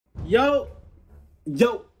Yo,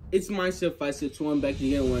 it's myself, 561, back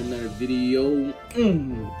again with another video.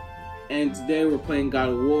 And today we're playing God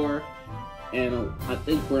of War, and I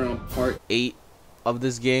think we're on part 8 of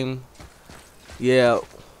this game. Yeah,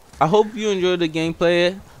 I hope you enjoyed the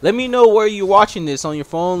gameplay. Let me know where you're watching this, on your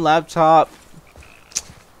phone, laptop.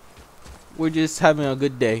 We're just having a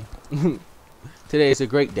good day. Today is a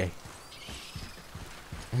great day.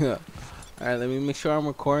 Alright, let me make sure I'm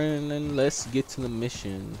recording, and then let's get to the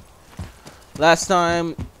mission. Last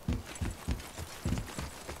time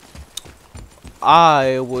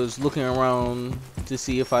I was looking around to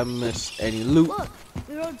see if I missed any loot. Look,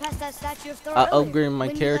 we rode past that statue of Thor. I upgraded my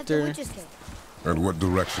character. And what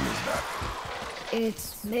direction is that?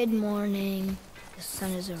 It's mid-morning. The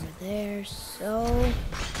sun is over there, so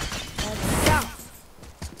that's south.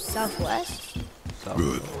 Southwest?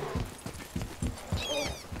 Good.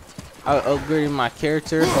 I upgraded my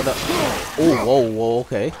character. Hold up. Oh, whoa,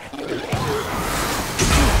 okay.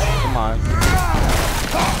 Come on.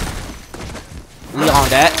 We on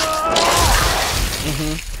that.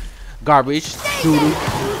 Garbage. Doodoo.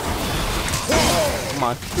 Come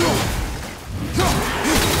on.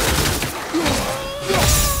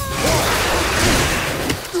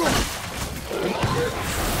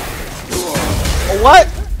 What?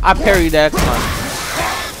 I parried that. Come on.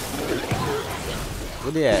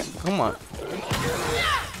 Where they at? Come on.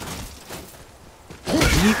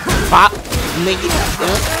 Pop.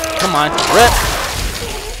 Come on. Rep.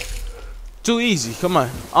 Too easy. Come on.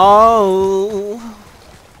 Oh.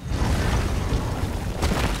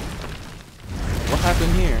 What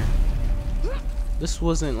happened here? This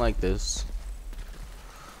wasn't like this.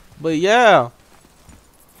 But yeah.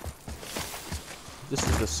 This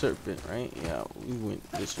is the serpent, right? Yeah, we went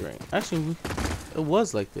this way. Actually, it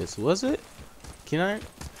was like this. Was it? Can I?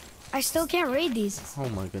 I still can't read these. Oh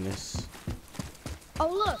my goodness. Oh,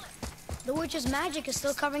 look. The witch's magic is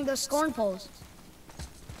still covering those scorn poles.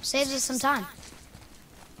 Saves us some time.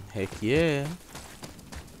 Heck yeah.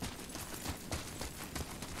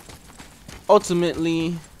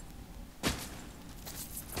 Ultimately,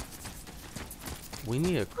 we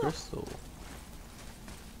need a crystal.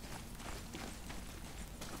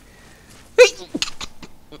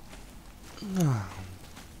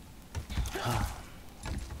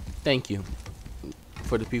 Thank you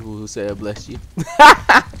for the people who said bless you.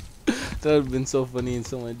 That would have been so funny and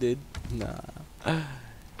someone did. Nah.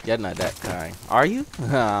 You're not that kind. Are you?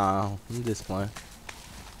 No, I'm just playing.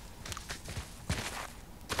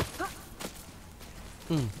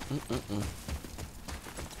 What's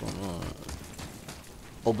going on?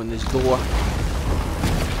 Open this door.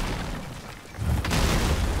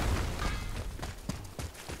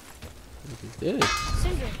 What is this?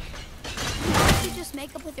 Sindri, why don't you just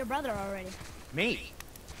make up with your brother already? Me?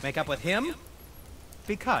 Make up with him?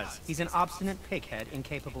 Because he's an obstinate pighead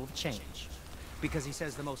incapable of change. Because he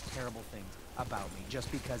says the most terrible things about me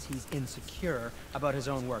just because he's insecure about his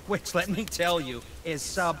own work, which, let me tell you, is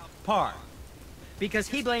subpar. Because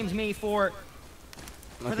he blames me for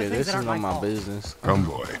Okay, this is not my business. Come,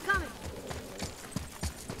 boy.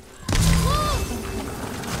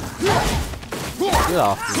 Get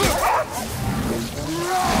off me.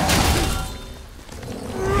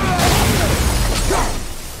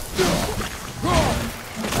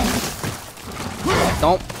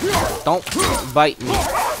 Don't bite me.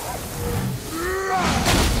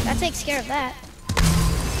 That takes care of that.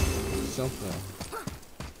 Something.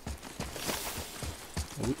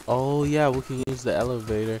 Oh yeah, we can use the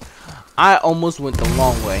elevator. I almost went the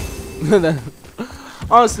long way.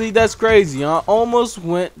 Honestly, that's crazy. I almost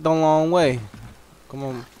went the long way. Come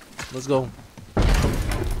on, let's go.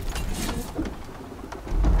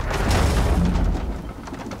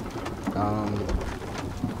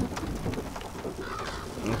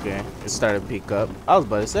 Okay, it started to pick up. I was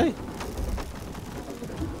about to say.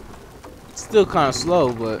 It's still kind of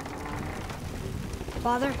slow, but.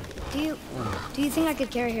 Father, do you think I could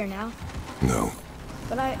carry her now? No.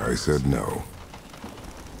 But I said no.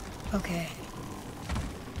 Okay.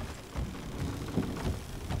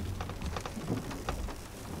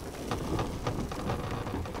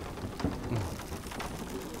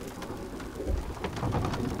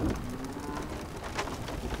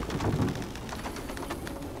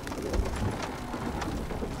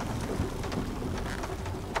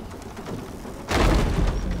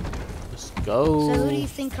 Go. So who do you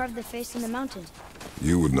think carved the face in the mountain?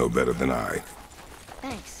 You would know better than I.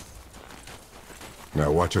 Thanks.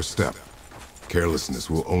 Now watch your step. Carelessness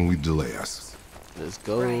will only delay us. Let's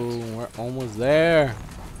go. Right. We're almost there.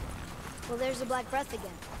 Well, there's the Black Breath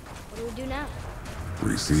again. What do we do now?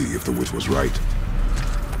 We see if the witch was right.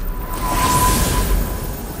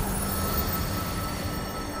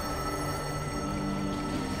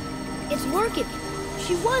 It's working.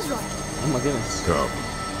 She was right. Oh my goodness. Come,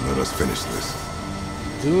 let us finish this.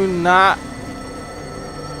 Do not.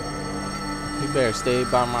 You better stay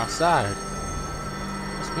by my side.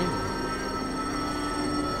 That's me.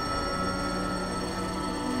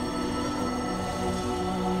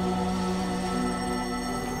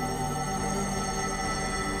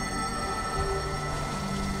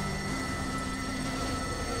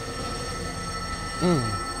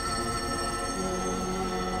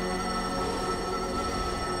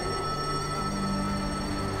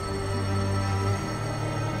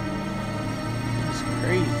 It's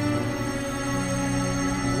crazy.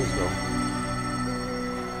 Let's go.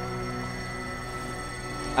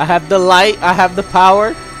 I have the light. I have the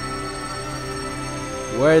power.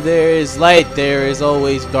 Where there is light, there is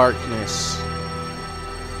always darkness.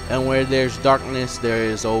 And where there's darkness, there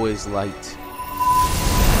is always light.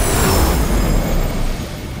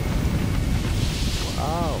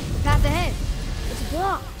 Wow. Path ahead. It's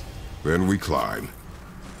blocked. Then we climb.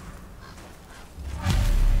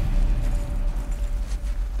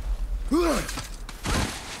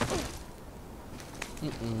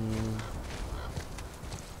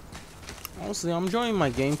 Honestly, I'm enjoying my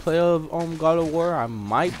gameplay of God of War. I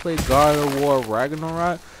might play God of War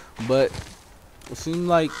Ragnarok, but it seems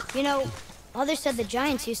like You know, Mother said the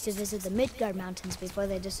giants used to visit the Midgard Mountains before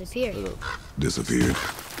they disappeared. Disappeared.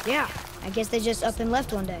 Yeah, I guess they just up and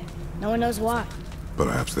left one day. No one knows why.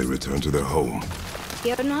 Perhaps they returned to their home.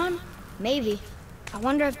 Jotunheim? Maybe. I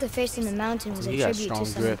wonder if the face in the mountain was a You got tribute to strong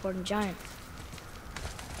some grip. important giant.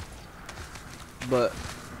 but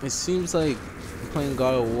it seems like playing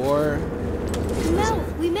God of War. No,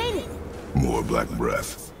 we made it. More black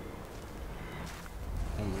breath.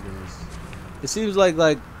 Oh my goodness. It seems like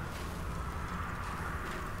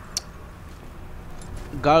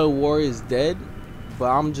God of War is dead, but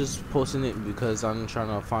I'm just posting it because I'm trying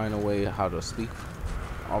to find a way how to speak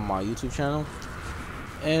on my YouTube channel.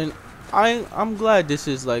 And I'm glad this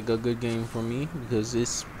is like a good game for me because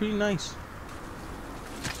it's pretty nice.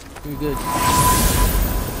 Pretty good.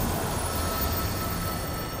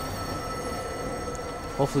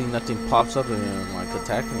 Hopefully nothing pops up and like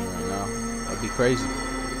attack me right now. That'd be crazy.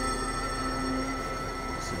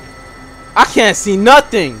 I can't see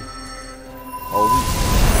nothing. Oh,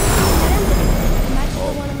 The match the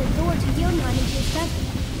one on the door to Jotunheim into his temple.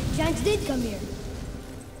 Giants did come here.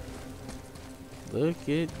 look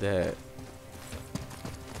at that.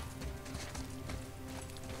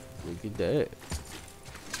 Look at that.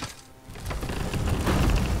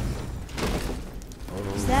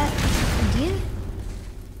 Is that a deer?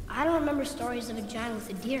 I don't remember stories of a giant with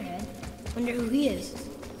a deer head. Wonder who he is.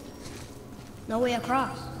 No way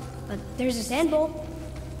across. But there's a sand bowl.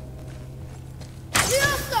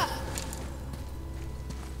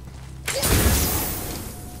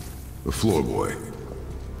 The floor boy.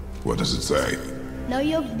 What does it say? No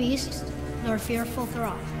yoked beast, nor fearful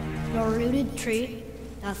thrall, nor rooted tree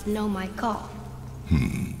doth know my call.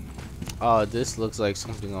 Oh, this looks like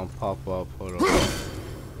something gonna pop up. Hold on.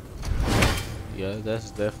 Yeah,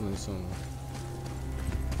 that's definitely something.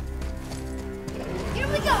 Here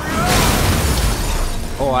we go!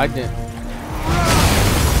 Oh, I didn't.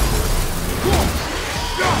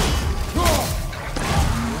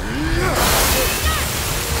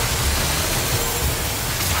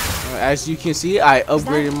 As you can see, I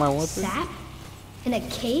upgraded my weapon. Sap? In a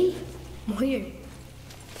cave? Weird.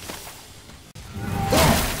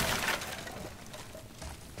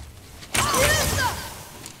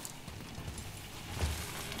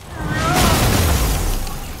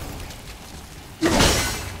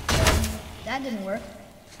 That didn't work.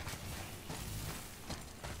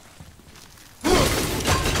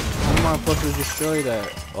 How am I supposed to destroy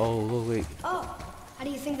that? Oh, look, wait. Oh, how do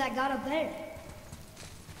you think that got up there?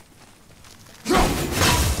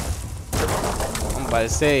 I'm about to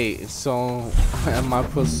say, so am I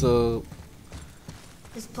supposed to?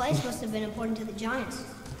 This place must have been important to the giants.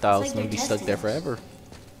 Thought I was It's like gonna they're be stuck there testing us. forever.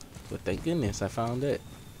 But thank goodness I found it.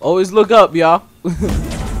 Always look up, y'all.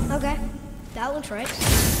 Okay, that looks right.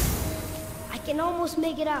 I can almost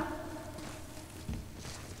make it out.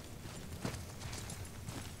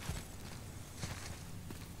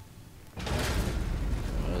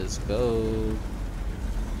 Let's go.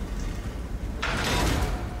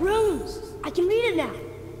 Runes! I can read it now.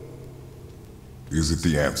 Is it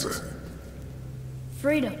the answer?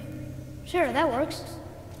 Freedom. Sure, that works.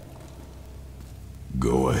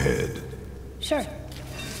 Go ahead. Sure.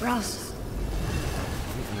 Browse.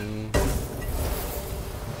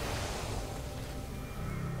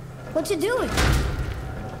 What you doing?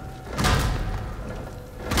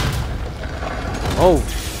 Oh.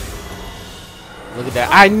 Look at that.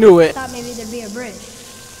 I knew it. Thought maybe there'd be a bridge.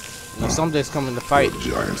 No, something's coming to fight. The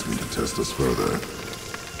giants mean to test us further.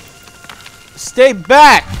 Stay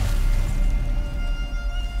back!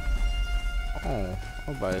 Oh,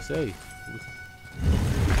 I'm about to say.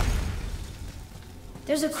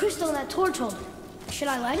 There's a crystal in that torch holder. Should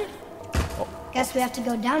I light it? Oh. Guess we have to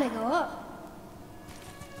go down and go up.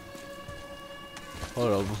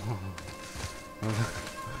 Hold up.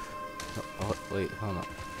 Oh, wait, hold on.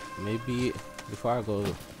 Maybe before I go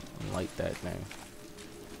light that thing,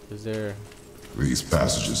 is there? These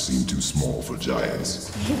passages seem too small for giants.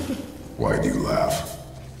 Why do you laugh?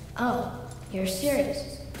 Oh, you're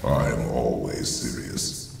serious. I am always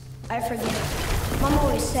serious. I forget. Mom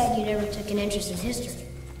always said you never took an interest in history.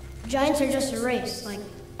 Giants are just a race, like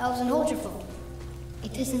elves and Holgerfolk.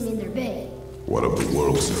 It doesn't mean they're big. What of the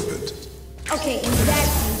world serpent? Okay, in that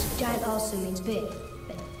sense, giant also means big.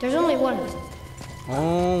 But there's only one of them.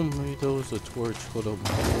 Oh, maybe there was a torch. Hold up,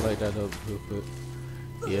 I'll light that up real quick.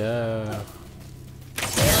 Yeah.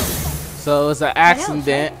 So it's an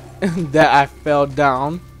accident that I fell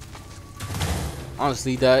down.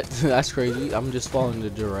 Honestly, that's crazy. I'm just following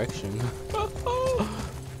the direction.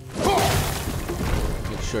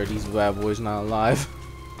 Make sure these bad boys not alive.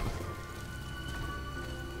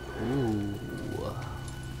 Ooh.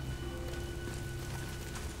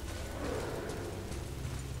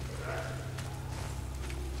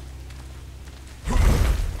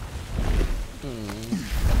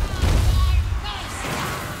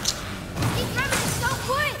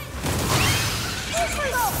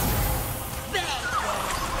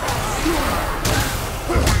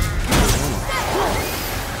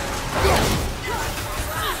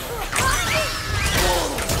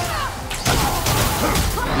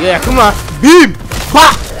 Yeah, come on. Beam!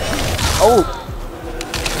 Pop! Oh.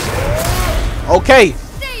 Okay.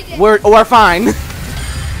 We're fine.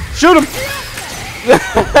 Shoot him!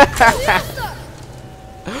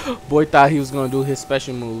 Boy thought he was gonna do his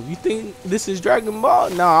special move. You think this is Dragon Ball?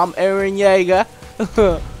 No, I'm Eren Yeager.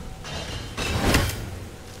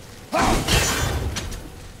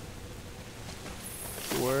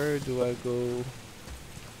 Where do I go?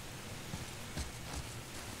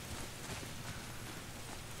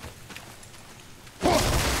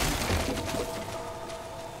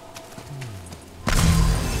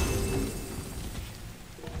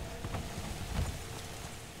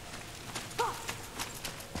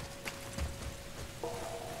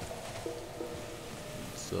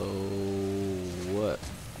 So what?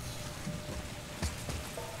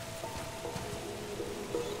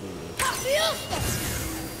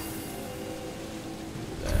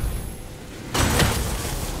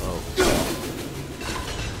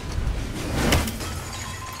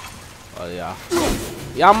 Oh yeah.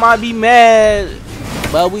 Y'all might be mad,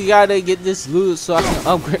 but we gotta get this loot so I can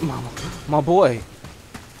upgrade my boy.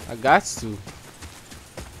 I got to.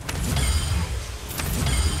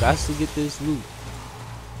 Got to get this loot.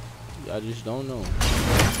 I just don't know.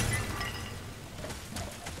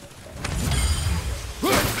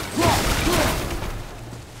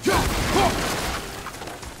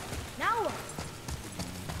 Now what?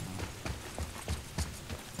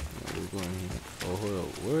 We're going here. Oh, hold up.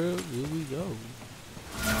 Where do we go?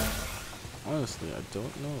 Honestly, I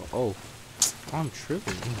don't know. Oh, I'm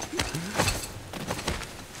tripping.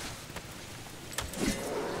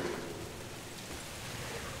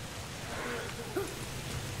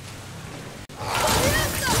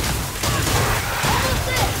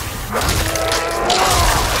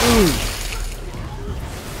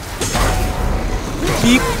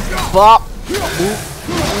 Beep, bop, boop.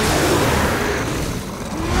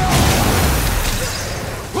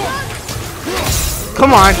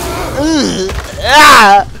 Come on.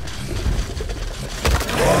 Ah.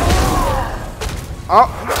 Oh.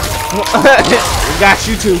 We got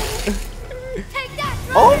you too.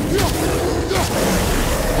 Oh.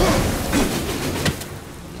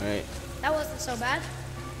 Alright. That wasn't so bad.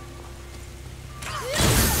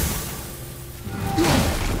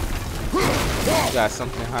 Got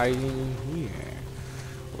something hiding in here.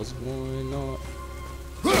 What's going on?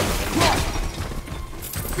 I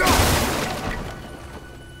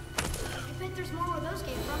bet there's more where those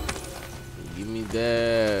came from. Give me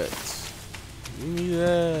that. Give me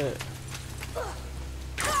that.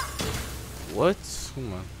 What?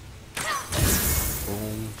 Come on.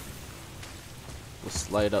 Boom.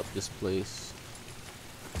 Let's light up this place.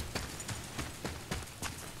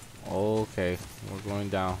 Okay, we're going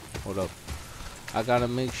down. Hold up. I gotta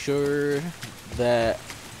make sure that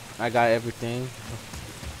I got everything.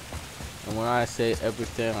 And when I say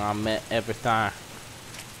everything, I meant everything.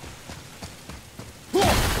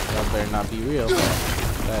 That better not be real.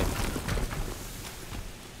 Okay.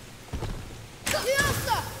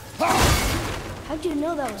 How'd you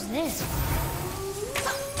know that was there?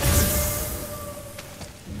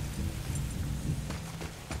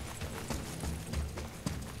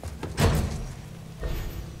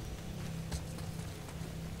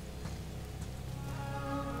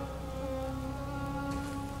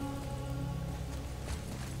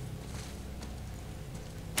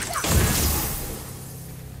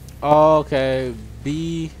 Okay,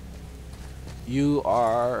 B-U-R-B-N-R.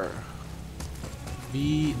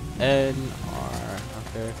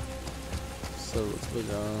 Okay. So let's put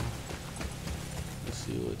down. Let's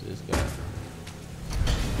see what this guy.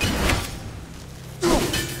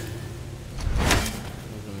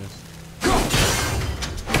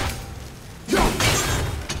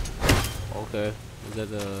 Okay, we got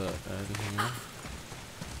the end here.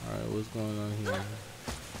 Alright, what's going on here?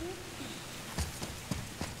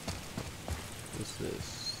 What's this?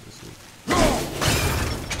 This is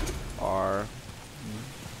R.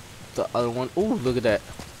 The other one. Ooh, look at that.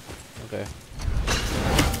 Okay.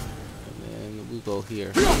 And then we go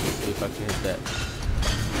here. Let's see if I can hit that.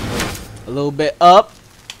 A little bit up.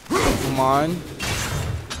 Come on.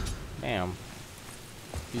 Bam.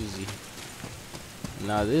 Easy.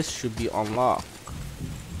 Now this should be unlocked.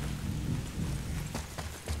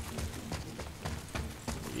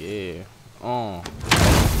 Yeah. Oh.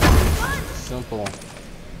 Simple.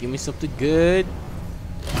 Give me something good.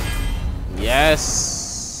 Yes.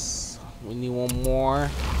 We need one more.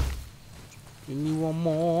 We need one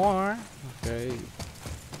more. Okay.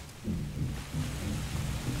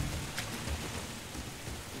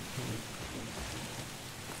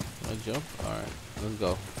 I jump? Alright. Let's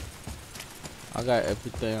go. I got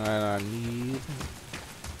everything that I need.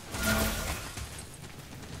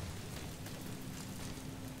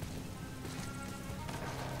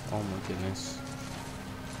 Oh my goodness.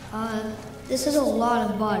 This is a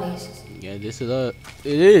lot of bodies. Yeah, this is it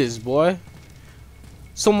is, boy.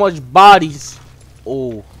 So much bodies.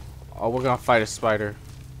 Oh, we're gonna fight a spider.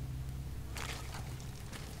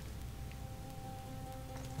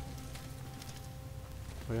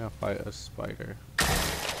 We're gonna fight a spider.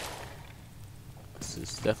 This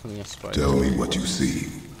is definitely a spider. Tell me what you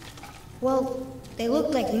see. Well, they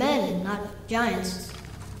look like men, not giants.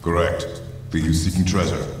 Correct. Are you seeking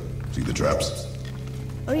treasure? See the traps?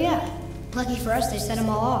 Oh yeah. Lucky for us, they set them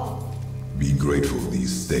all off. Be grateful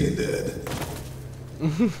these stay dead.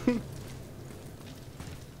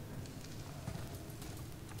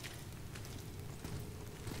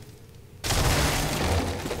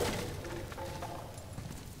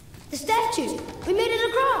 The statue! We made it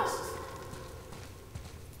across!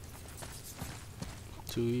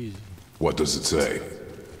 Too easy. What does it say?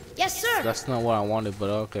 Yes, sir! That's not what I wanted, but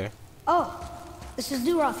okay. Oh, this is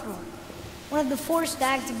Durothor, one of the 4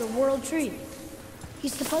 stags of the World Tree.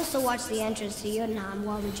 He's supposed to watch the entrance to Jotunheim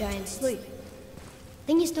while the giants sleep.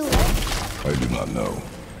 Think he's still there? I do not know.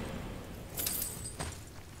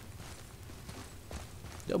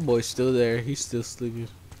 That boy's still there. He's still sleeping.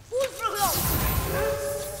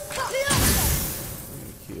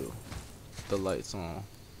 Thank you. The lights on.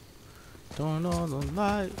 Turn on the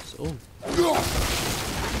lights. Oh.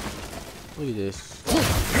 Look at this.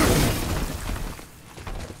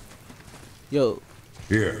 Yo.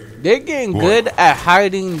 Here. They're getting What? good at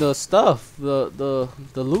hiding the stuff, the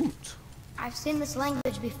loot. I've seen this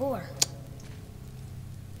language before.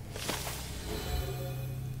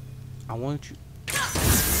 I want you.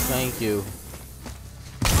 Thank you.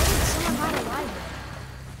 Someone might have lied.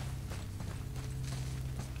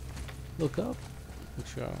 Look up. Make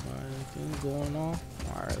sure I don't have anything going on.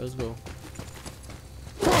 Alright, let's go.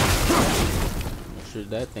 Make sure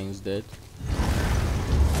that thing's dead.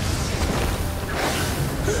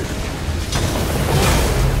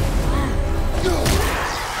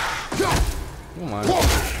 Come on.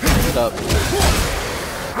 Pick it up.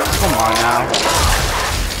 Come on now.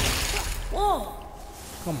 Whoa!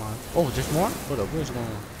 Come on. Oh, just more? Hold up, where's going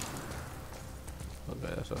on?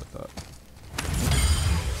 Okay, that's what I thought.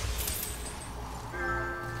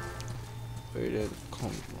 Where did it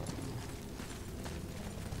come from?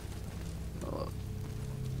 Oh.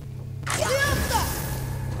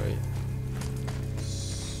 Right.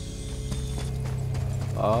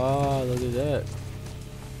 Ah, look at that.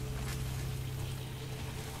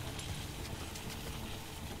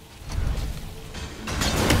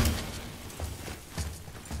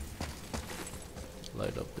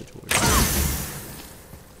 Light up the torch.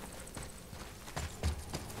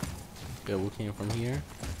 Okay, we came from here.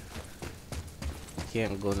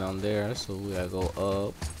 Can't go down there, so we gotta go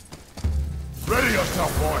up. Ready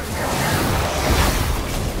yourself, boy!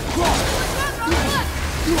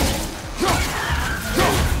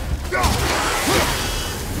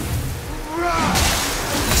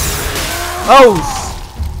 Oh!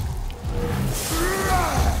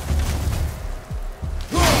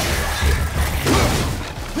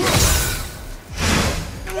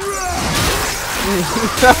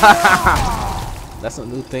 That's a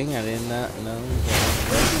new thing I did not know.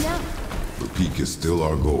 The peak is still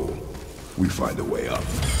our goal. We find a way up.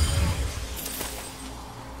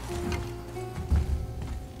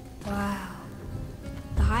 Wow.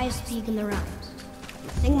 The highest peak in the realms.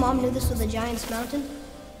 Think Mom knew this was the Giant's Mountain?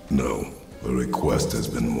 No, the request has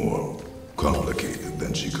been more complicated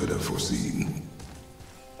than she could have foreseen.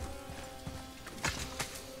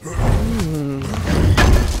 What's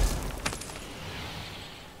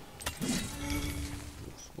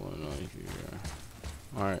going on here?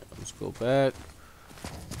 Alright, let's go back.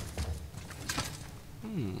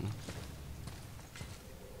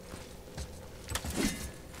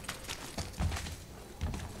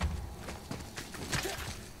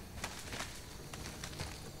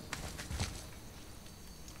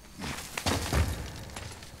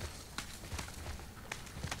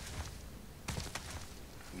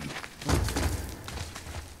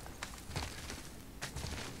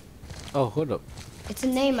 Oh, hold up. It's a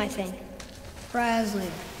name, I think. Frasley.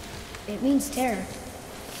 It means terror.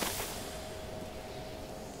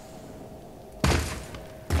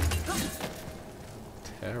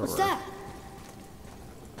 Terror. What's that?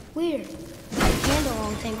 Weird. A candle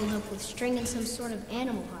all tangled up with string and some sort of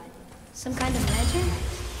animal hide. Some kind of lantern?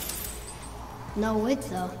 No wick,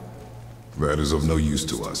 though. That is of no use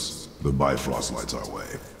to us. The Bifrost lights our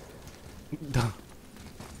way.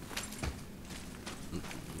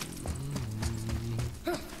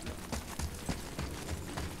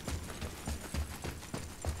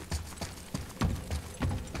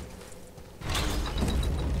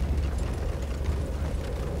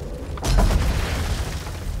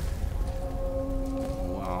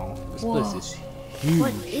 Wow, this Whoa. place is huge.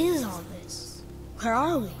 What is all this? Where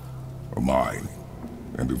are we? A mine.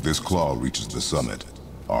 And if this claw reaches the summit,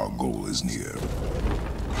 our goal is near.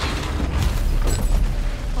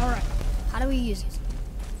 Alright, how do we use it?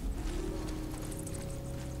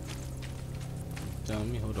 Tell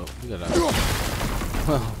me, hold up. We gotta.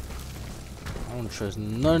 I don't trust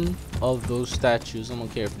none of those statues. I don't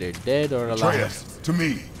care if they're dead or alive. Atreus, to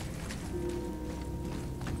me!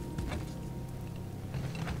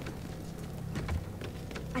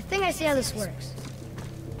 I think I see how this works.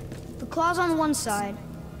 The claw's on one side,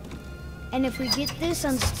 and if we get this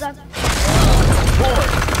unstuck...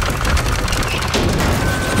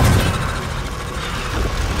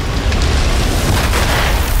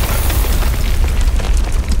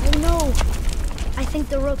 Oh no! I think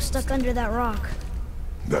the rope's stuck under that rock.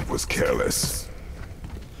 That was careless.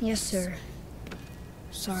 Yes, sir.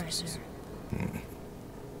 Sorry, sir.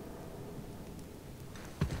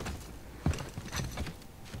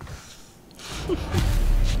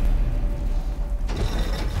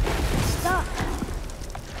 Stop.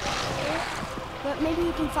 But maybe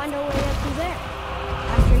we can find our way up through there.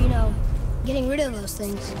 After, you know, getting rid of those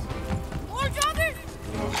things. More joggers!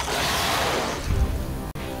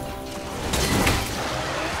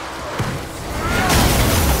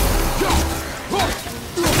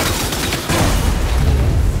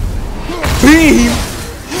 Beam!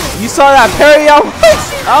 You saw that parry out?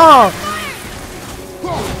 Oh!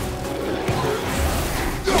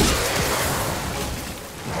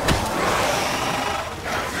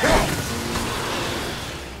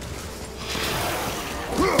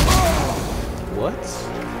 What?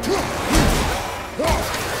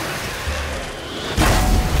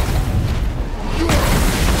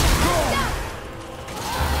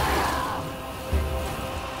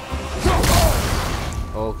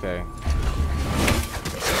 Okay.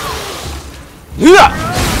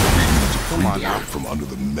 Come on now. Out from under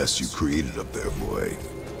the mess you created up there, boy.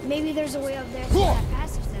 Maybe there's a way up there through that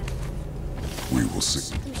passage then. We will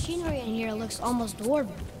see. The machinery in here looks almost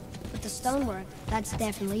dwarven. But the stonework, that's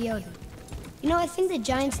definitely Yoda. You know, I think the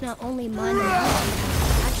giants not only mined the mountain,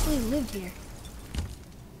 actually lived here.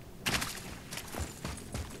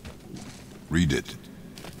 Read it.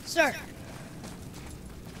 Sir,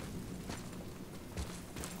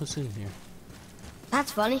 What's in here?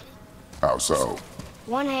 that's funny. How so?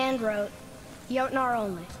 One hand wrote, Jotnar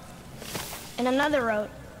only. And another wrote,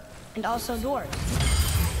 and also dwarves.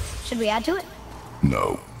 Should we add to it?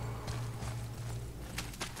 No.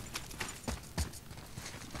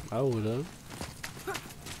 I would have.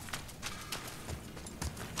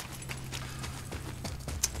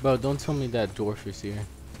 Bro, don't tell me that dwarf is here.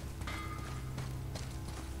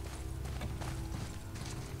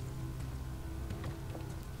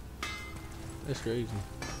 That's crazy.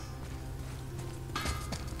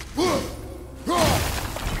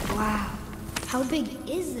 Wow. How big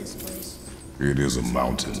is this place? It is a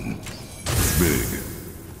mountain. Big.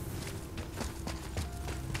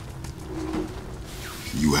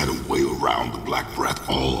 You had a way around the Black Breath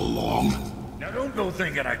all along? Now don't go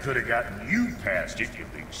thinking I could have gotten you past it, you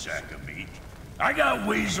big sack of meat. I got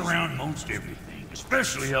ways around most everything,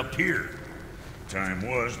 especially up here. Time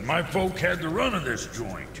was, my folk had the run of this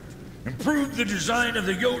joint. Improved the design of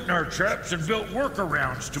the Jotnar traps and built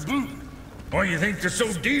workarounds to boot. Why you think they're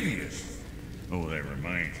so devious? Oh, that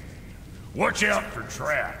reminds me. Watch out for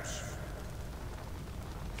traps.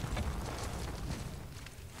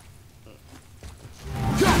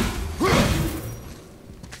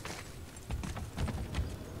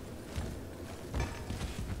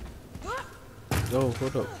 Oh,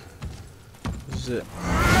 hold up. This is it.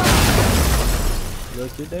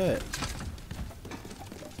 Look at that.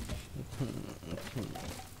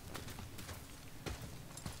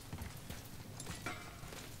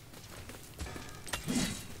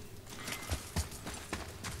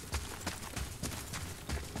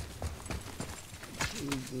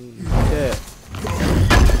 Yeah.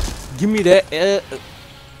 Give me that.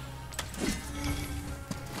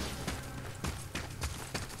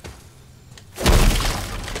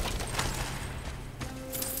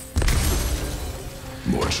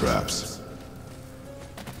 More traps.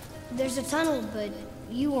 There's a tunnel, but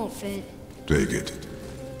you won't fit. Take it.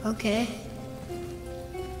 Okay.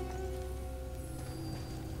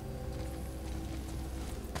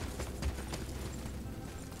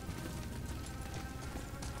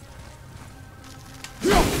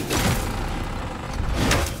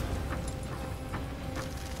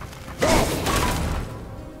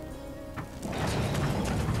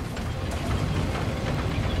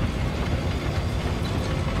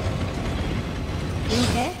 You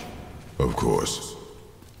okay? Of course.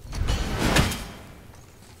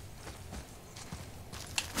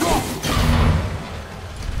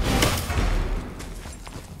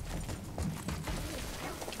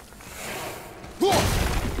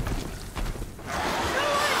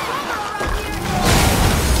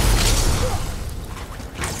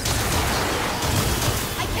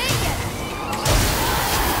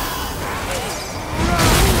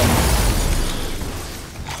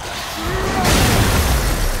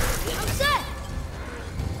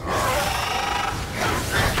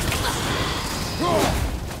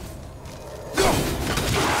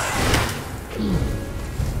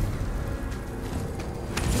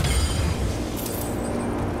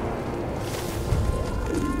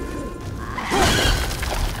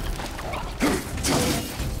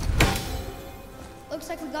 Looks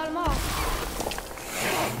like we got them all.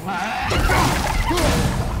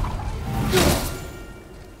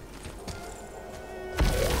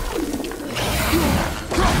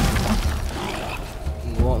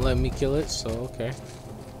 You won't let me kill it, so okay.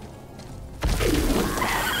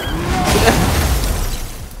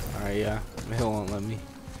 Alright, yeah. It won't let me.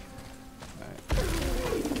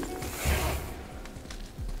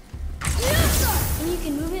 And you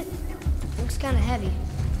can move it? Looks kind of heavy.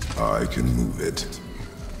 I can move it.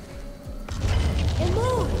 It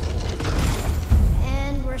moved!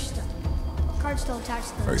 And we're stuck. Card's still attached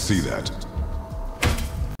to I the... see that.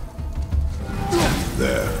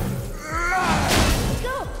 There. Let's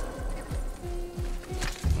go!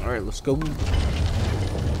 Alright, let's go.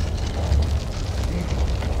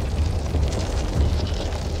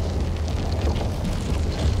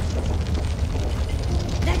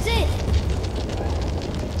 That's it!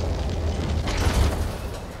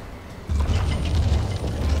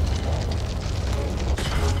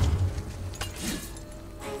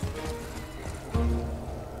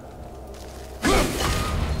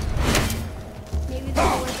 Maybe there's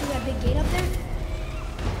a way through that big gate up there?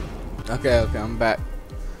 Okay, I'm back.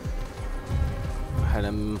 I had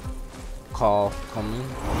him call coming.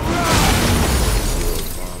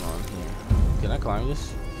 What's going on here? Can I climb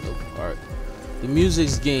this? Nope. Alright. The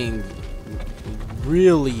music's getting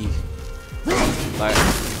really like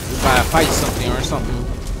we're about to fight something or something.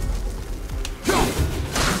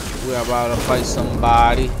 We're about to fight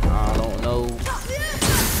somebody. I don't know.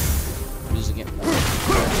 Music getting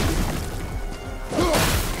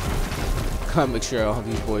gotta make sure all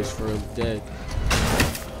these boys for real dead.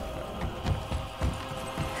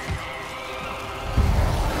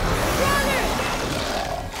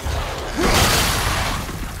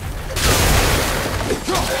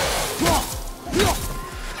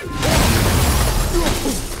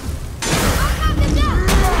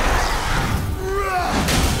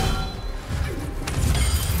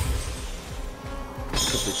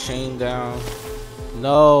 Put the chain down.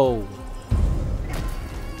 No.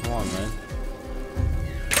 Come on, man.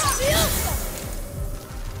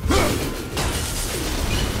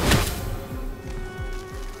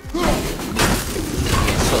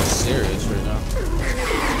 serious right now.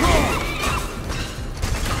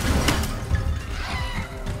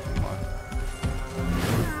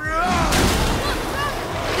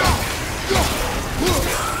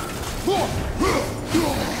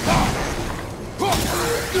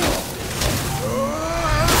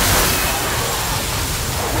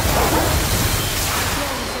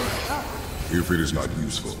 If it is not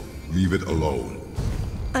useful, leave it alone.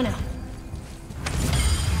 I know.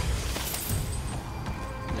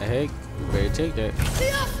 The heck? You better take that.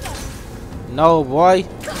 No, boy.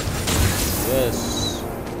 Yes.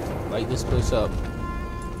 Light this place up.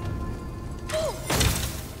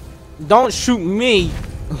 Don't shoot me.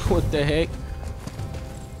 What the heck?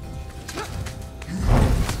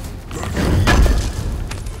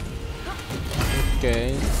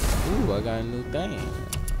 Okay. Ooh, I got a new thing.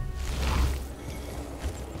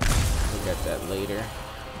 We'll get that later.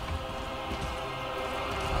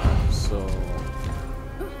 So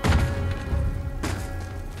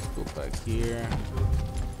let's go back here.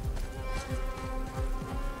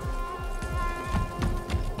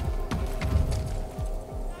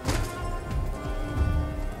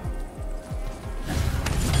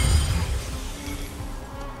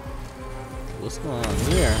 What's going on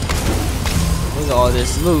here? Look at all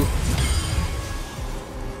this loot.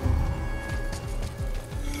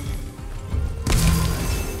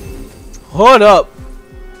 Hold up.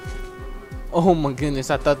 Oh my goodness,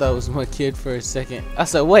 I thought that was my kid for a second. I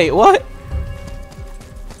said, wait, what?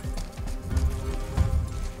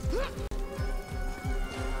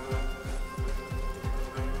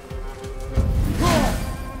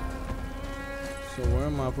 So where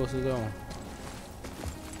am I supposed to go?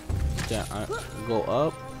 Yeah, I go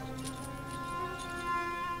up?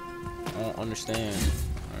 I don't understand.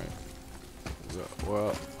 Alright. We're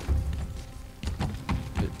up.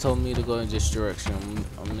 It told me to go in this direction.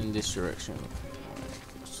 I'm in this direction.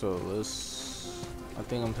 So let's. I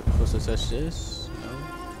think I'm supposed to touch this. No?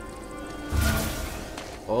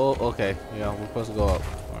 Oh, okay. Yeah, we're supposed to go up.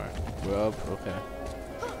 Alright. We're up. Okay.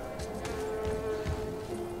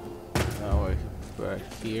 Now we're back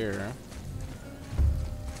here.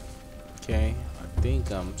 Okay. I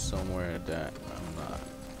think I'm somewhere that I'm not.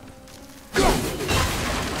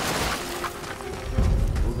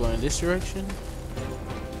 We're going this direction?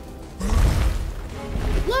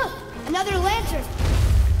 Look! Another lantern!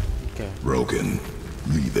 Okay. Broken.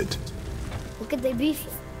 Leave it. What could they be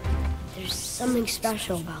for? There's something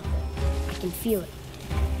special about them. I can feel it.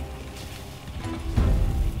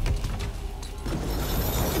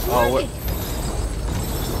 It's working!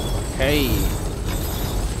 Hey.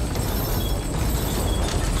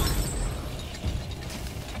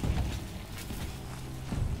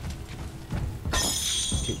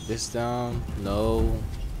 Kick this down. No.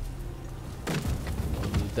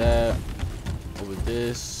 Over that. Over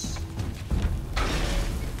this.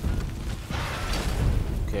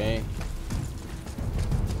 Okay.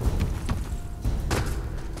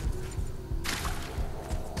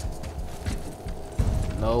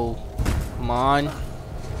 No. Come on.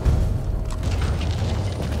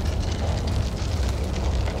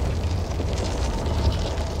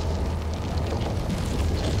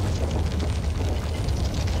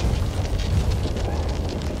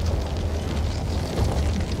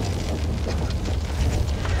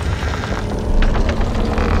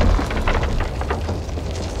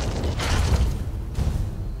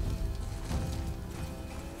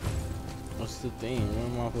 What's the thing? Where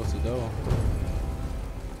am I supposed to go?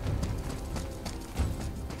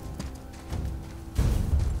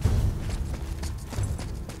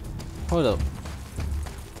 Hold up.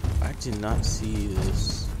 I did not see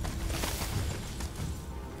this.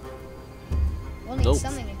 We'll need Nope.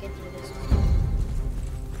 something to get through this one.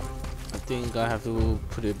 I think I have to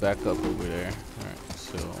put it back up over there. Alright,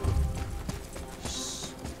 so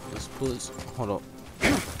let's pull this. Hold up.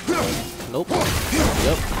 Nope.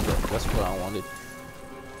 Yep, that's what I wanted.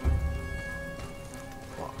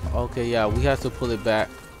 Okay, yeah, we have to pull it back.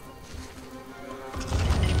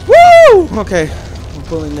 Woo! Okay, we're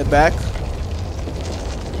pulling it back.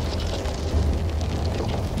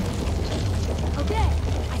 Okay,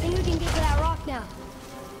 I think we can get to that rock now.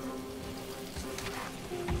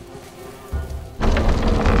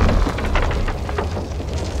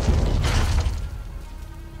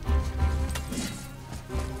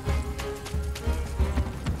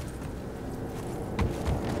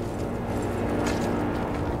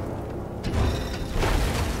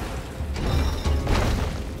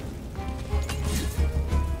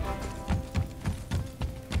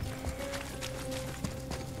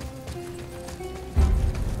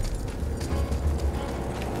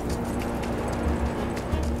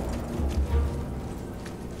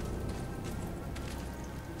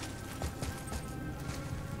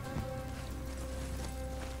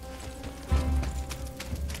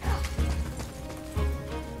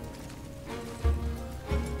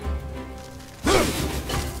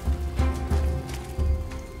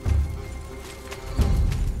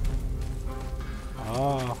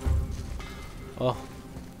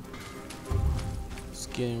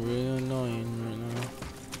 getting really annoying right now.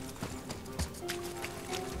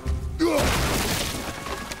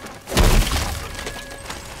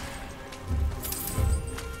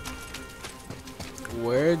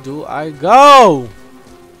 Where do I go?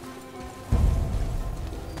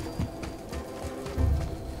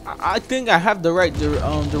 I think I have the right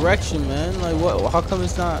direction, man. Like, what? How come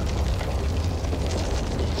it's not?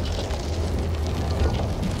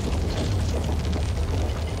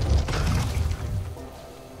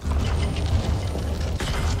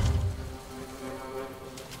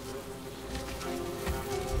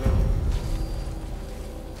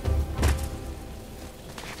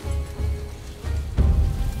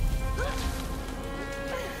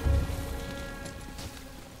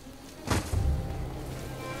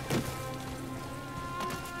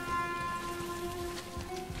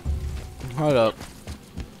 Hold up.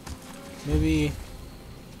 Maybe.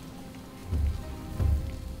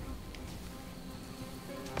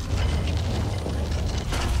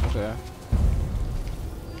 Okay.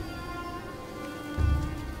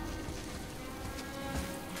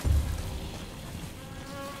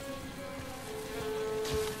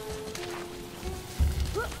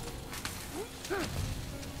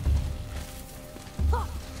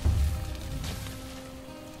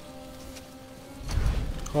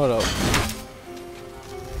 Hold up.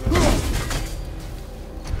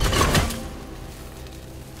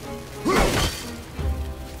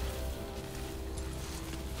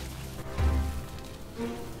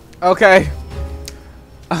 Okay,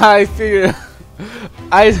 I figured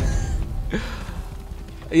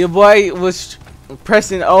your boy was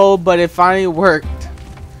pressing O, but it finally worked.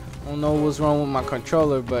 I don't know what's wrong with my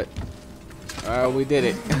controller, but we did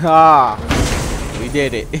it. We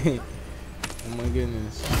did it. Oh my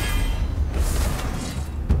goodness.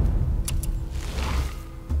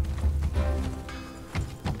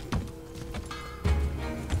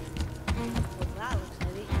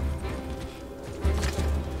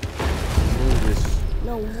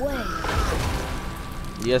 No way.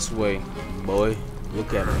 Yes way, boy.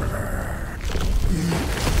 Look at him.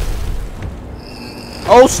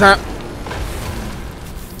 Oh snap!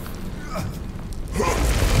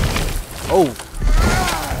 Oh.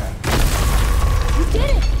 You did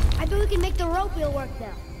it! I bet we can make the rope wheel work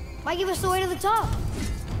now. Might give us the way to the top.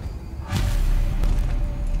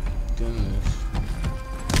 Goodness.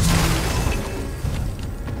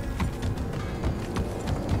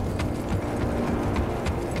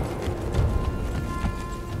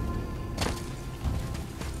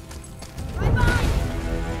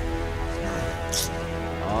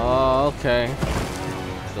 Okay,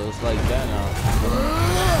 so it's like that now.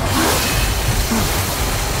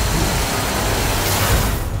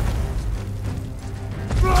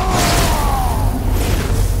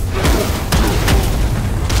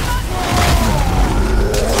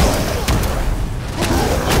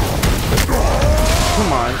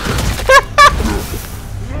 Come on.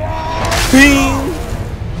 Bing!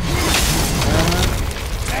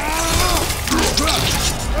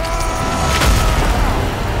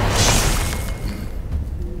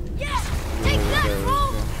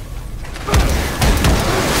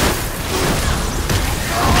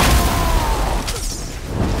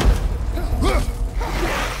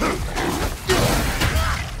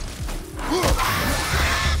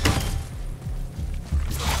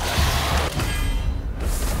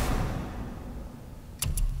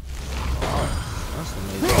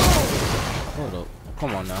 Hold up.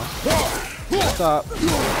 Come on now. Stop.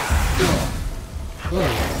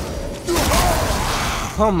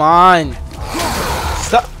 Come on.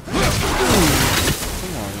 Stop.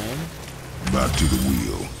 Come on, man. Back to the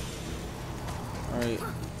wheel. Alright.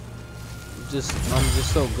 I'm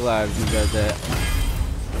just so glad we got that.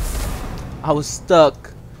 I was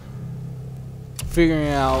stuck figuring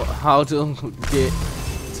out how to get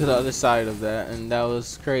to the other side of that, and that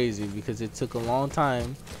was crazy because it took a long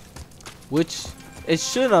time, which it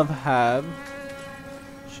should have.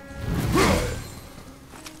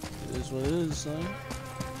 It is what it is, son.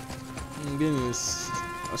 Oh, goodness.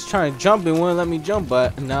 I was trying to jump and wouldn't let me jump,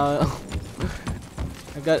 but now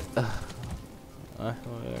I got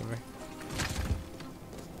whatever.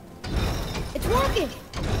 It's working.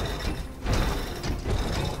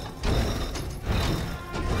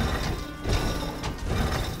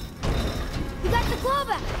 You got the claw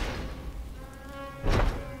back.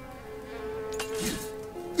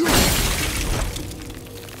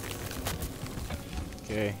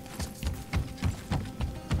 Okay.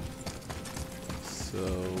 So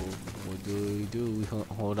what do? We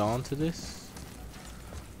hold on to this?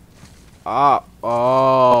 Ah!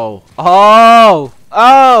 Oh! Oh!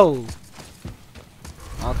 Oh!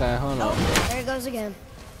 Okay, hold on. Oh, there it goes again.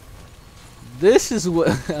 This is what.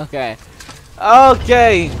 Okay.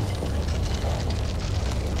 Okay.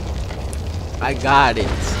 I got it.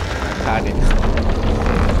 I got it.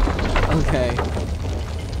 Okay.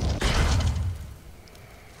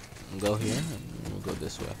 Go here. We'll go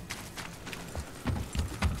this way.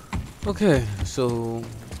 Okay, so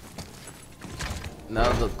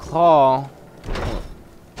now the claw.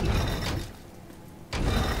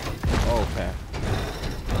 Okay.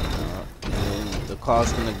 And then the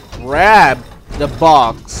claw's gonna grab the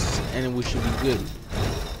box, and we should be good.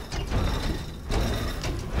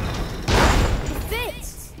 It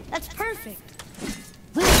fits. That's perfect.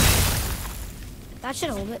 That should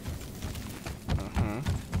hold it.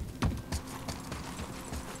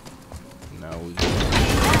 Now we.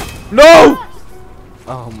 No!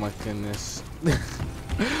 Oh my goodness.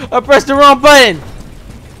 I pressed the wrong button!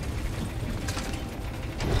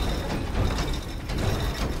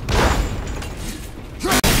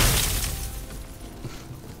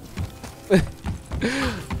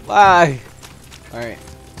 Why? Alright.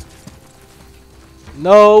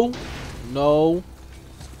 No. No.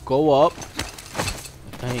 Go up.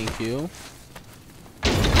 Thank you.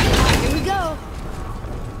 Here we go.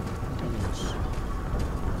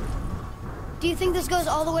 Do you think this goes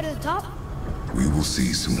all the way to the top? We will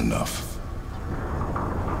see soon enough.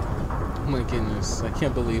 Oh my goodness. I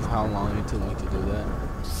can't believe how long it took me to do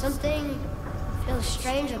that. Something feels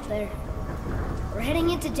strange up there. We're heading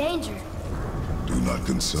into danger. Do not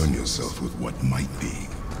concern yourself with what might be.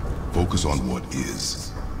 Focus on what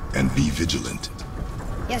is, and be vigilant.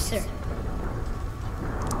 Yes, sir.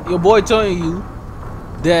 Your boy telling you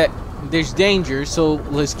that there's danger, so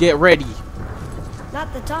let's get ready.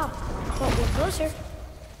 Not the top, but we're closer.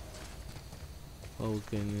 Oh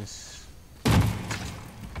goodness.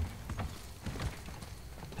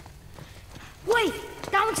 Wait,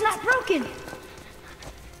 that one's not broken.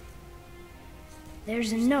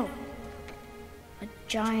 There's a note. A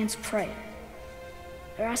giant's prayer.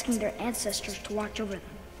 They're asking their ancestors to watch over them.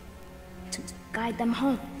 To guide them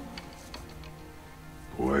home.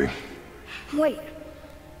 Boy, Wait.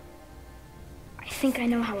 I think I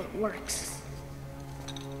know how it works.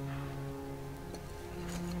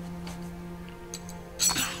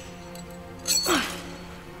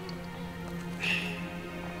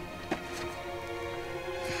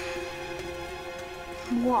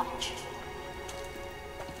 Watch.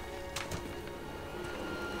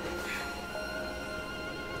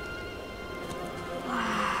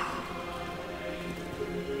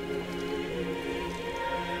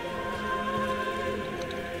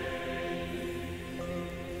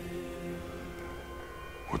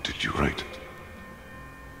 what did you write?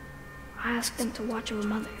 I asked them to watch over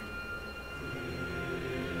Mother.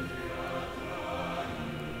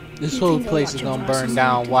 This You whole think they'll place is watch gonna over us burn as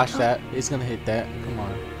down. long as Watch we that. It's gonna hit that. Come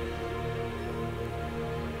on.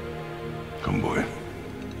 Come, boy.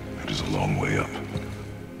 It is a long way up.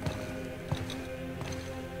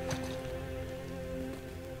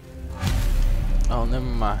 Oh, never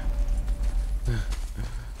mind.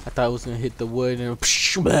 I thought it was gonna hit the wood and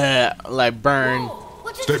like burn.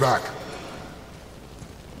 Stay back.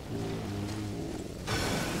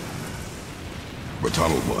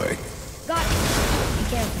 Baton boy. Got it. Be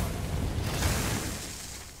careful.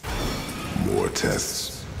 More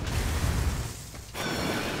tests.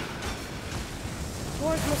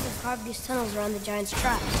 Dwarves must have carved these tunnels around the giant's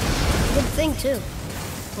traps. Good thing, too.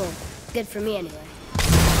 Well, good for me, anyway.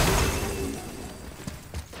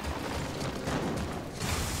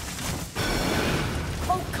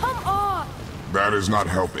 Oh, come on! That is not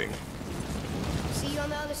helping. See you on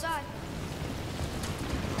the other side.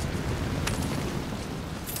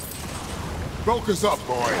 Focus up,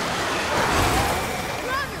 boy.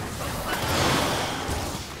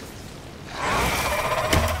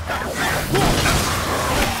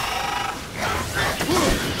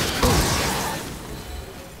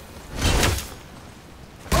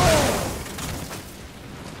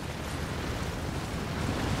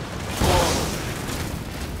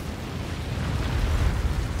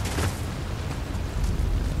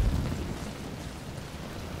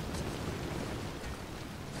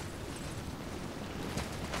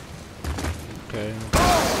 Okay.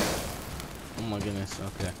 Oh my goodness.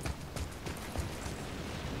 Okay.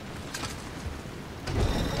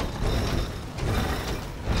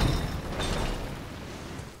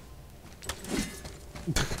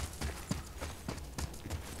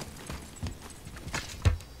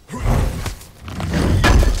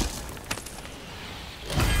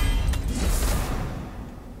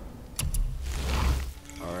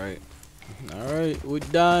 All right, we're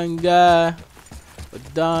done, guy. We're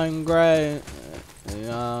done, great.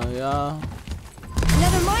 Yeah.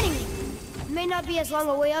 Another mining ring. not be as long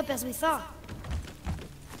a way up as we thought.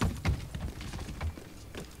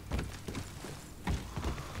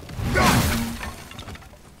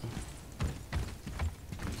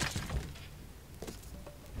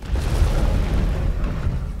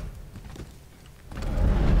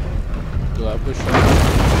 Do I push that?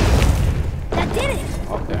 That did it!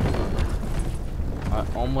 Okay. I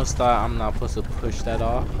almost thought I'm not supposed to push that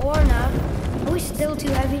off. Or not. Are we still too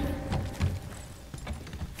heavy?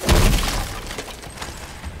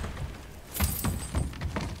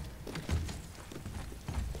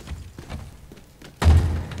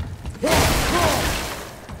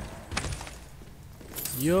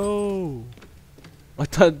 Yo! I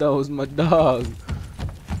thought that was my dog.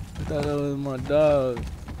 I thought that was my dog.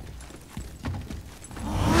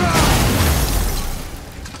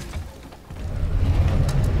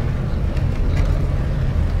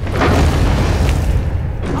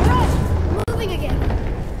 Moving again.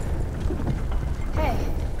 Hey,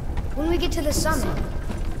 when we get to the summit,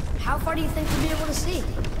 how far do you think we'll be able to see?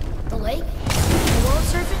 The lake? The world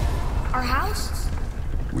serpent? Our house?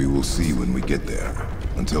 We will see when we get there.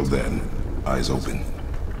 Until then, eyes open.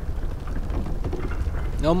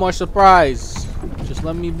 No more surprise. Just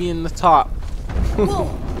let me be in the top. Whoa!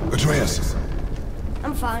 Atreus!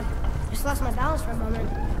 I'm fine. Just lost my balance for a moment.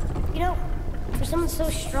 You know, for someone so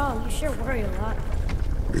strong, you sure worry a lot.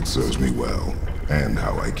 It serves me well, and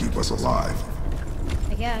how I keep us alive.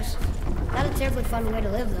 I guess. Not a terribly fun way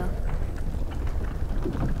to live, though.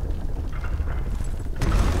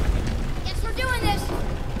 Guess we're doing this!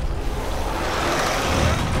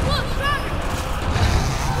 Look, Stronger!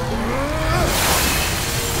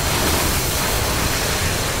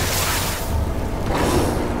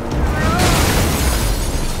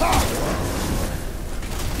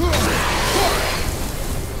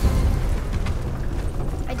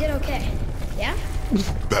 I did okay. Yeah?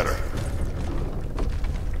 Better.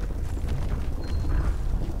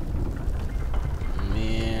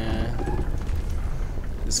 Man.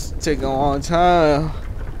 It's taking a long time.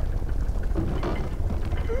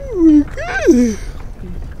 Oh my God.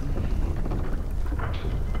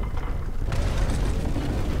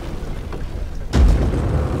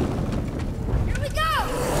 Here we go!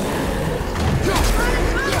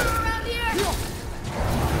 Around here!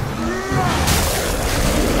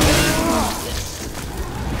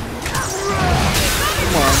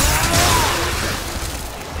 Come on.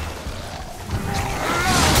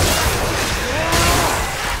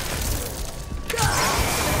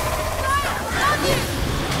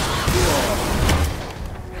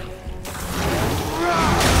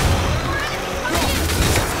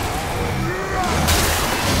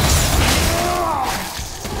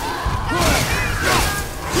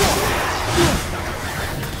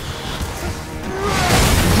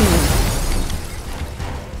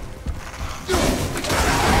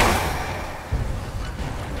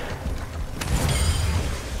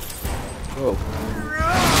 Whoa.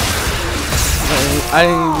 I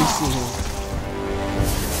didn't even see him.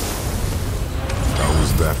 How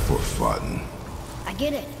was that for fun? I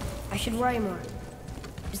get it. I should worry more.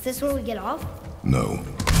 Is this where we get off? No,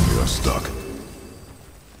 we are stuck.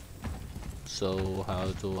 So how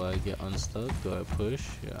do I get unstuck? Do I push?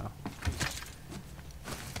 Yeah.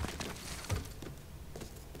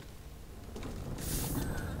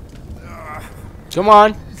 Come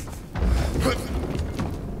on.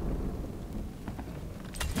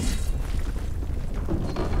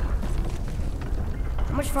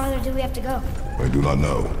 How much farther do we have to go? I do not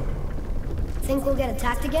know. Think we'll get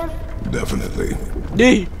attacked again? Definitely.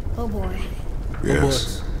 D. Oh boy.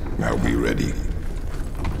 Yes. Now be ready.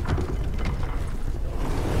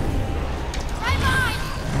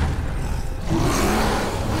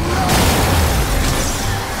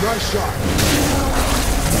 Nice shot.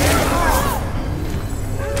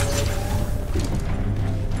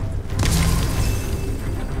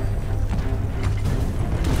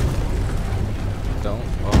 Don't.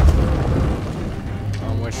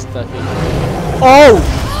 Oh, we're stuck in. Oh!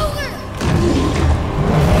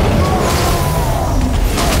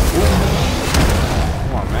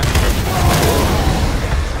 Come on, man.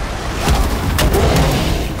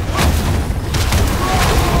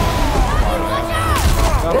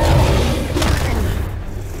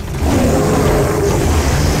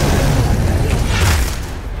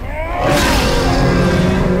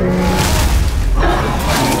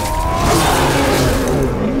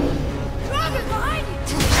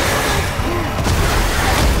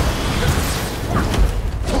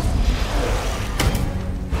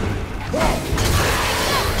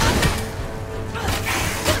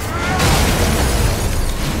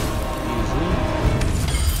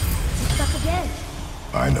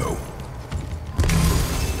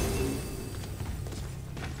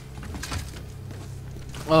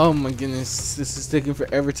 my goodness, this is taking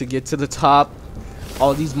forever to get to the top.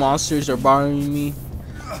 All these monsters are bothering me.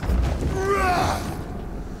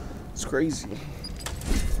 It's crazy.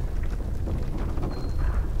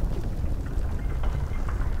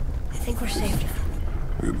 I think we're safe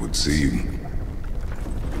now. It would seem.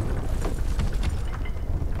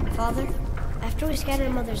 Father, after we scatter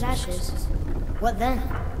Mother's ashes, what then?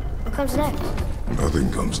 What comes next? Nothing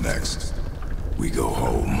comes next. We go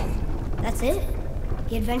home. That's it?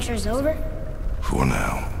 The adventure is over? For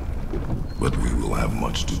now. But we will have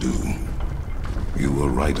much to do. You were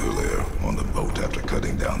right earlier on the boat after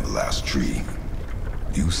cutting down the last tree.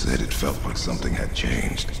 You said it felt like something had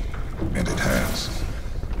changed. And it has.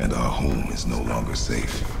 And our home is no longer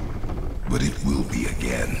safe. But it will be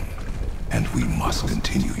again. And we must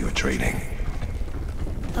continue your training.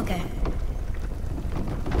 Okay.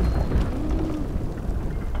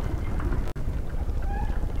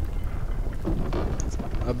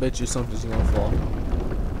 I bet you something's gonna fall.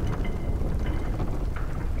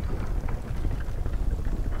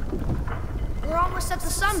 We're almost at the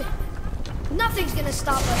summit. Nothing's gonna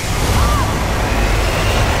stop us.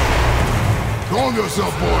 Calm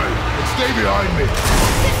yourself, boy, and stay behind me.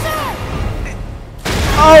 Yes, sir!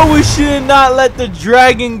 Oh, we should not let the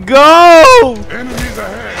dragon go! Enemies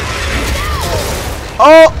ahead.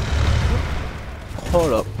 Oh!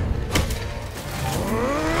 Hold up.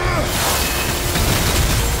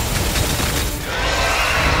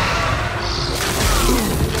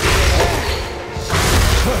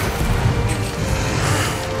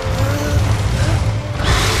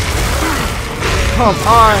 Come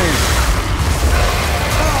on!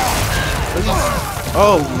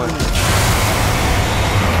 Oh my!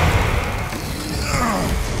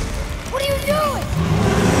 What are you doing?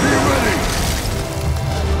 Be ready.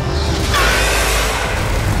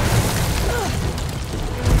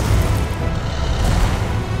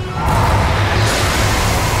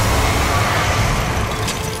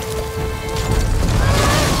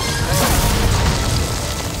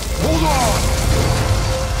 Hold on.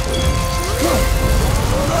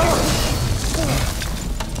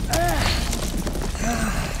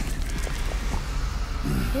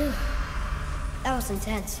 That was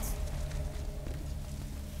intense.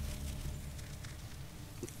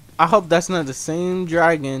 I hope that's not the same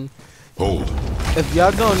dragon. Hold. If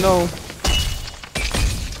y'all don't know,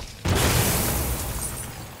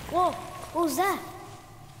 Whoa, what was that?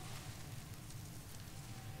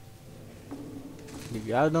 if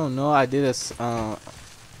y'all don't know, I did a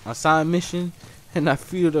side mission, and I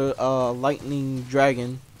feel the lightning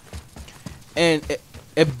dragon, and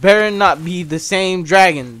it better not be the same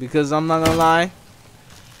dragon, because I'm not gonna lie,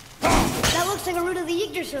 That looks like a root of the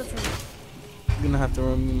Yggdrasil tree. you're gonna have to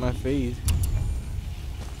run me my face.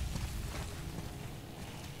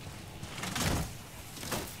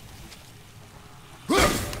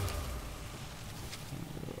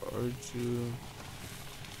 R2.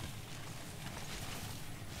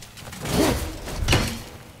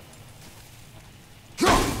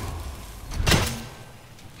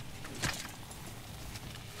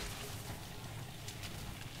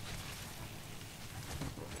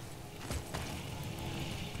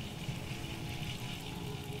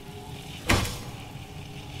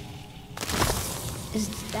 Is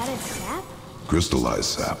that its sap? Crystallized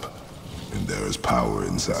sap. And there is power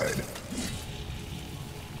inside.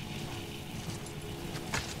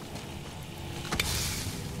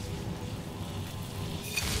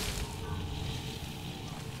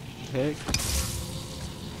 Heck.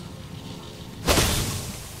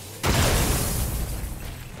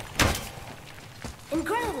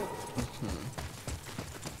 Incredible!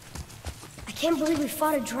 I can't believe we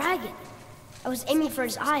fought a dragon. I was aiming for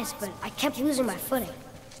his eyes, but I kept losing my footing.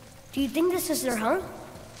 Do you think this is their home?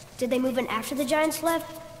 Did they move in after the giants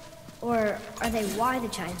left? Or are they why the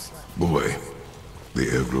giants left? Boy, the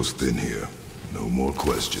air grows thin here. No more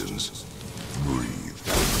questions. Breathe.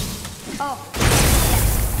 Oh, yes.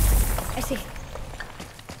 I see.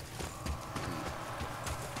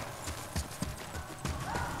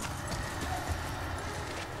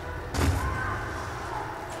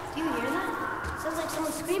 Do you hear that? Sounds like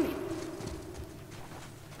someone screaming.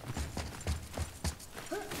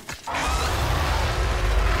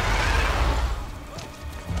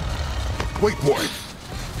 Wait, boy.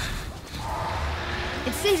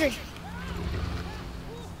 It's Sindri.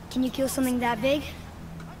 Can you kill something that big?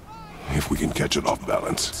 If we can catch it off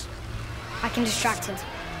balance. I can distract him.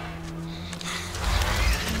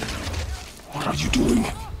 What are you doing?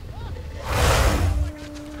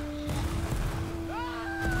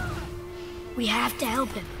 We have to help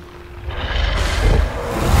him.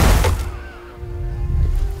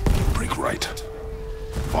 Break right.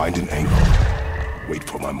 Find an angle. Wait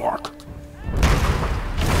for my mark.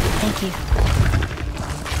 Thank you.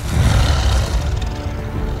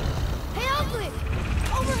 Hey, Ugly!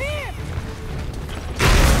 Over here!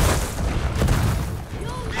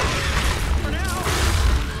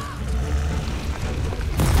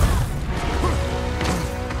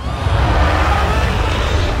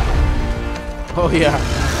 Oh yeah.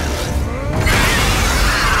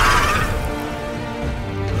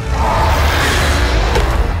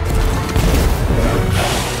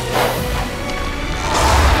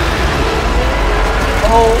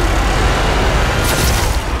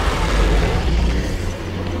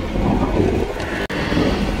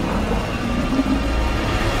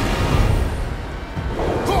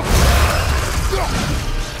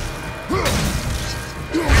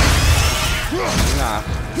 Nah,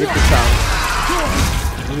 get the sound.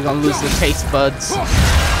 You're gonna lose the taste buds.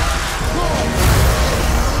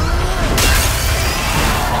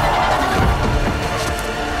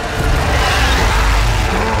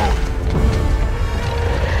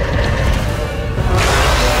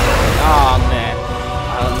 Oh man,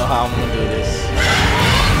 I don't know how I'm gonna do this.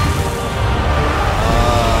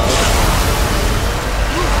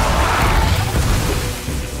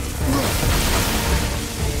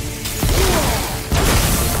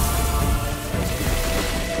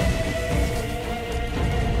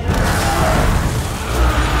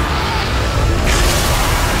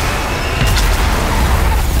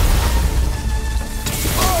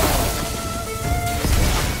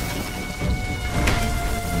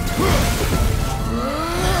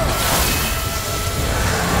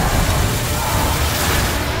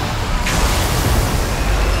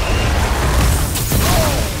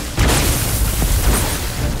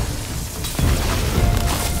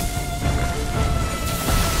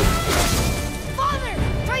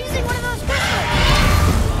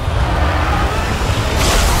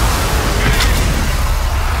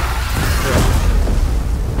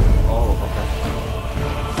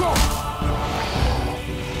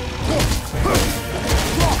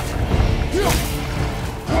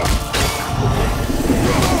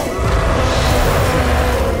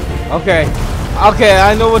 Okay, okay,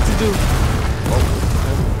 I know what to do.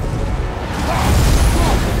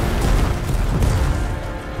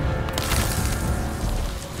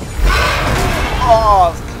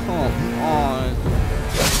 Oh, come on.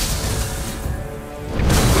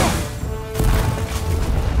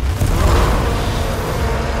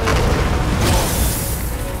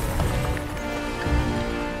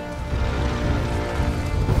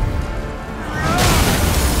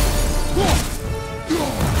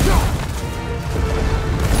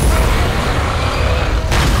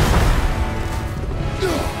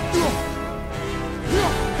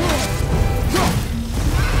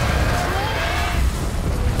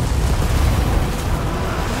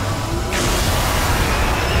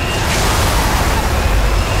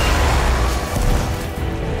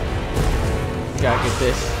 Gotta get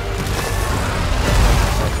this.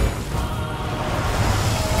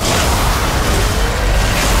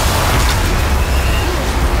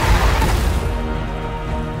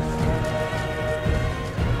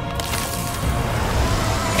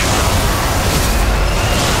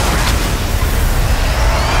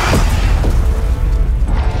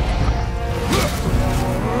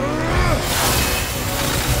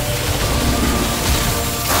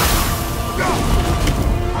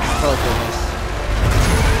 Oh goodness.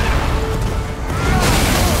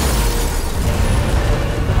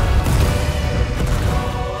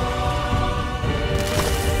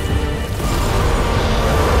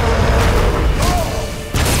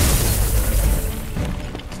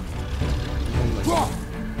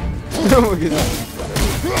 Oh my goodness.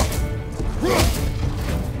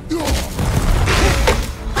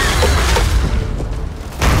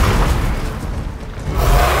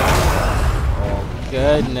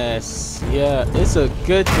 Goodness, yeah, it's a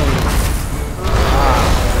good thing.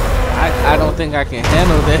 I don't think I can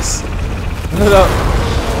handle this. No.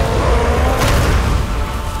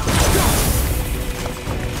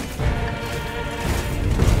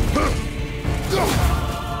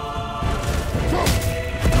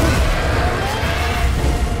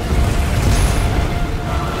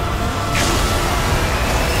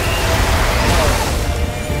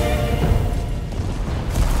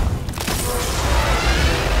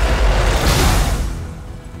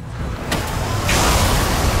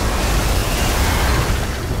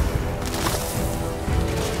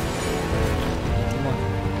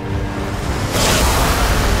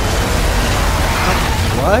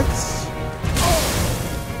 What?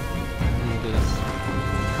 Oh my goodness.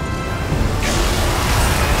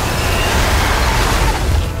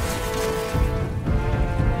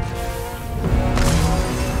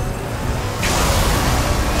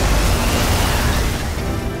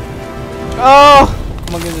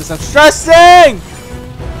 my goodness, I'm stressing!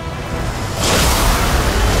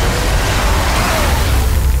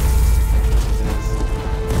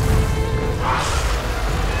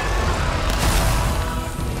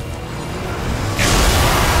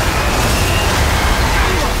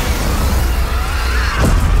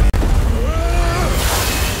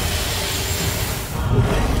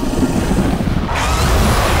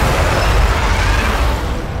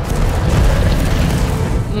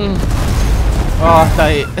 Oh,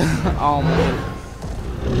 tight. Oh man.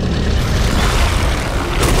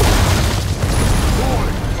 Boy,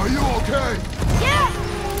 are you okay? Yeah!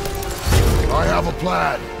 I have a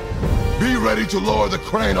plan. Be ready to lower the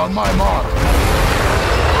crane on my mark. I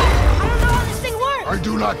don't know how this thing works! I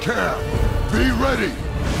do not care. Be ready.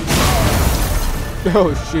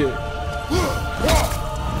 Oh shit.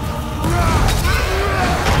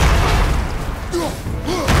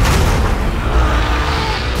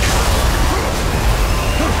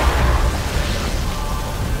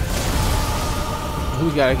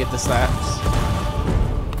 We gotta get the slaps.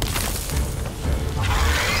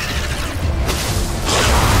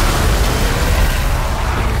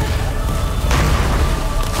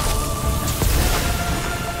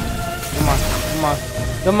 Come on, come on,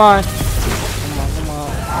 come on, come on, come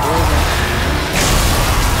on.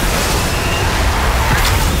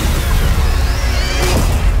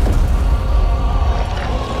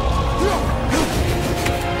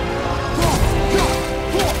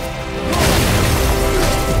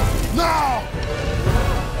 Now!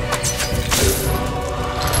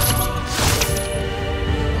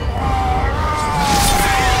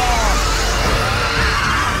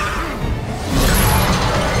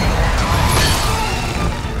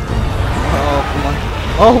 Oh, come on.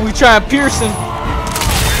 Oh, we try to pierce him.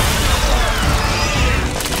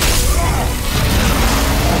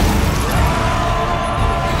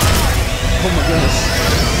 Oh my goodness.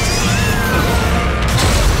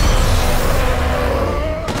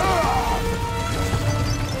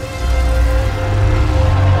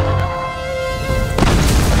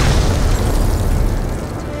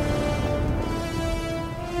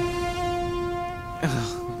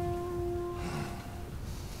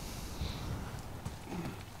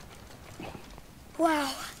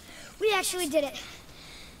 Wow, we actually did it.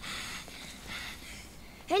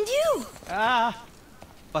 And you!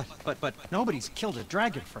 But nobody's killed a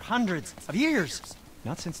dragon for hundreds of years.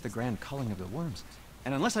 Not since the grand culling of the worms.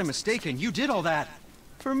 And unless I'm mistaken, you did all that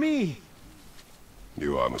for me.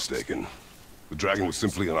 You are mistaken. The dragon was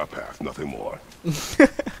simply on our path, nothing more.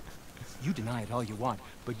 You deny it all you want,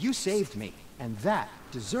 but you saved me, and that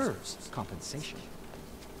deserves compensation.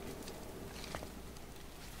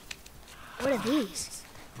 What are these?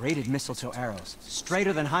 Braided mistletoe arrows,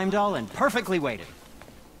 straighter than Heimdall and perfectly weighted.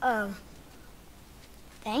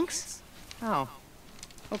 Thanks? Oh.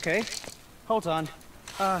 Okay. Hold on.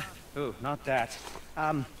 Ooh, not that.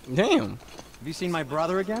 Damn. Have you seen my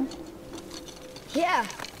brother again? Yeah,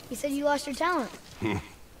 you said you lost your talent.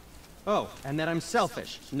 Oh, and that I'm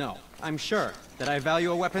selfish? No. I'm sure. That I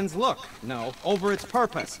value a weapon's look? No. Over its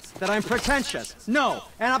purpose? That I'm pretentious? No.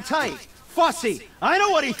 And uptight? Fussy? I know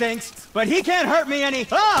what he thinks, but he can't hurt me any—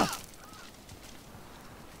 Ah!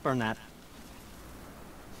 Burn that.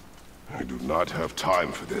 I do not have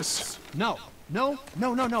time for this. No. No.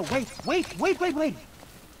 Wait.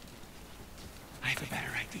 I have a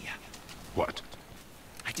better idea. What?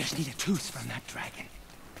 I just need a tooth from that dragon.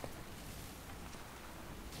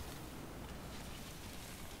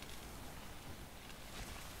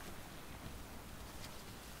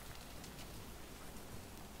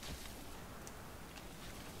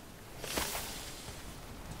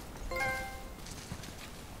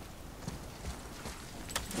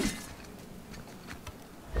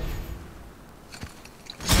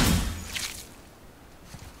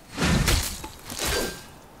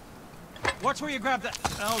 Watch where you grab that.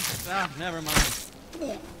 Oh, never mind.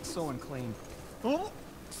 Oh, so unclean. Oh,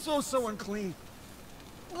 so unclean.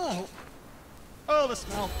 Oh, the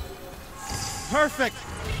smell. Perfect.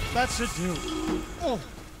 That should do. Oh.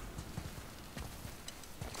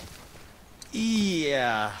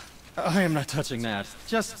 Yeah. I am not touching that.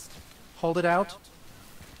 Just hold it out.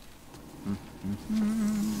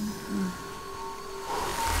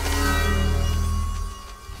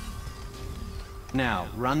 Now,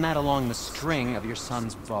 run that along the string of your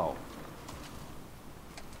son's bow.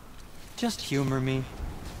 Just humor me.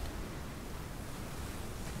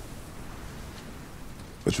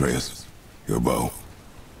 Atreus, your bow.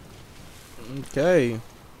 Okay.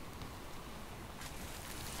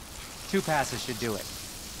 2 passes should do it.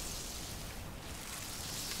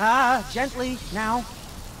 Gently, now.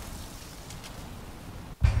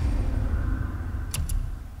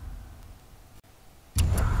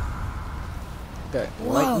 That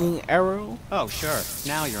Whoa. lightning arrow. Oh, sure.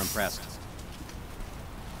 Now you're impressed.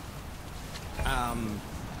 How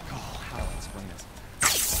do I explain this?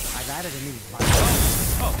 I've added a new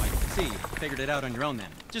Oh, I see. You figured it out on your own then.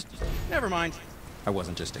 Just, never mind. I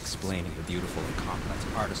wasn't just explaining the beautiful and complex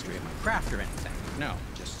artistry of my craft or anything. No,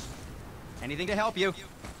 just anything to help you.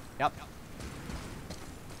 Yep.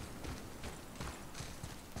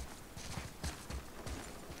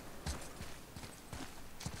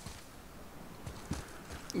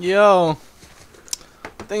 Yo,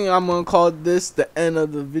 I think I'm gonna call this the end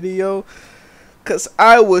of the video, cause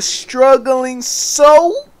I was struggling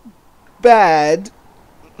so bad,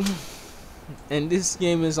 and this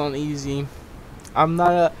game is on easy. I'm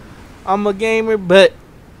a gamer, but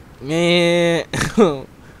man.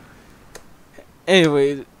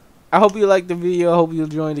 Anyway, I hope you liked the video. I hope you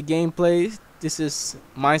enjoyed the gameplay. This is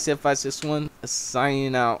Mindset561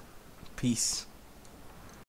 signing out. Peace.